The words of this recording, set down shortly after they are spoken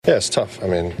Yeah, it's tough. I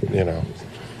mean,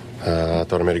 I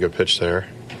thought I made a good pitch there,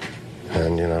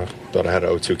 and thought I had an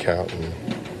 0-2 count, and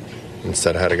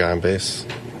instead I had a guy on base,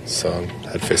 so I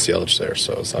had to face Yelich there.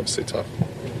 So it's obviously tough.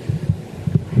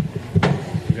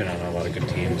 You've been on a lot of good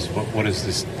teams. What is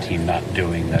this team not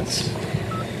doing that's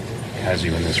has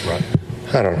you in this rut?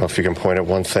 I don't know if you can point at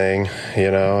one thing.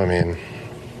 I mean,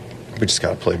 we just got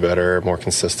to play better, more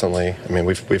consistently. I mean,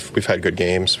 we've had good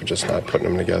games. We're just not putting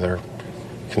them together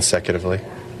consecutively.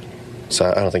 So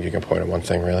I don't think you can point at one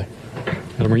thing, really.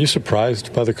 And were you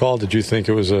surprised by the call? Did you think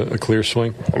it was a clear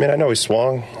swing? I mean, I know he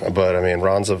swung, but,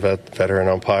 Ron's a veteran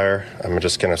umpire. I'm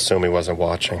just going to assume he wasn't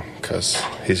watching because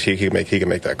he can make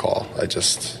that call. I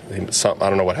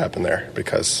don't know what happened there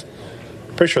because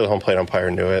I'm pretty sure the home plate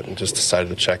umpire knew it and just decided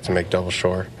to check to make double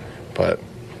sure. But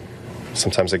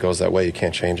sometimes it goes that way. You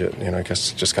can't change it. I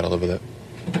guess you just got to live with it.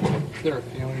 Is there a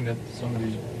feeling that some of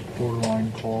these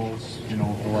borderline calls,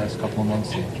 over the last couple of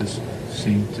months, just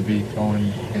seem to be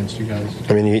going against you guys?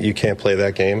 I mean, you can't play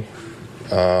that game.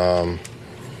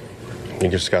 You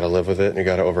just got to live with it, and you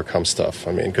got to overcome stuff.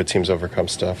 I mean, good teams overcome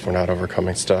stuff. We're not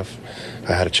overcoming stuff.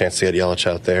 I had a chance to get Yelich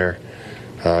out there.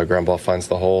 Ground ball finds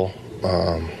the hole.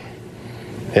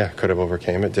 Could have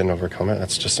overcame it, didn't overcome it.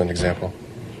 That's just an example.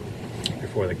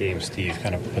 Before the game, Steve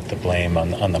kind of put the blame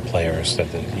on the players, said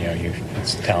that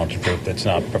it's a talented group that's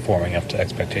not performing up to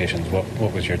expectations.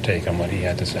 What was your take on what he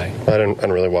had to say? I didn't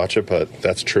really watch it, but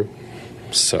that's true.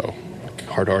 So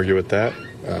hard to argue with that.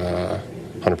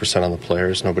 100% on the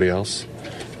players, nobody else,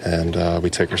 and we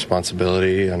take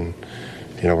responsibility, and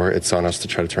it's on us to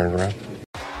try to turn it around.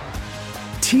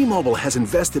 T-Mobile has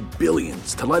invested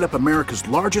billions to light up America's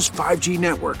largest 5G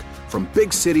network, from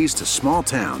big cities to small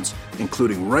towns,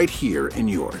 including right here in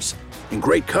yours. And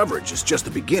great coverage is just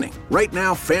the beginning. Right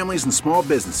now, families and small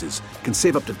businesses can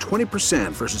save up to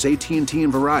 20% versus AT&T and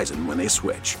Verizon when they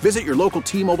switch. Visit your local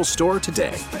T-Mobile store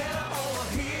today.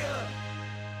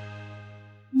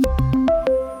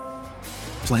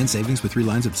 Plan savings with 3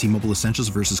 lines of T-Mobile Essentials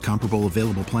versus comparable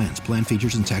available plans. Plan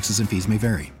features and taxes and fees may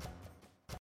vary.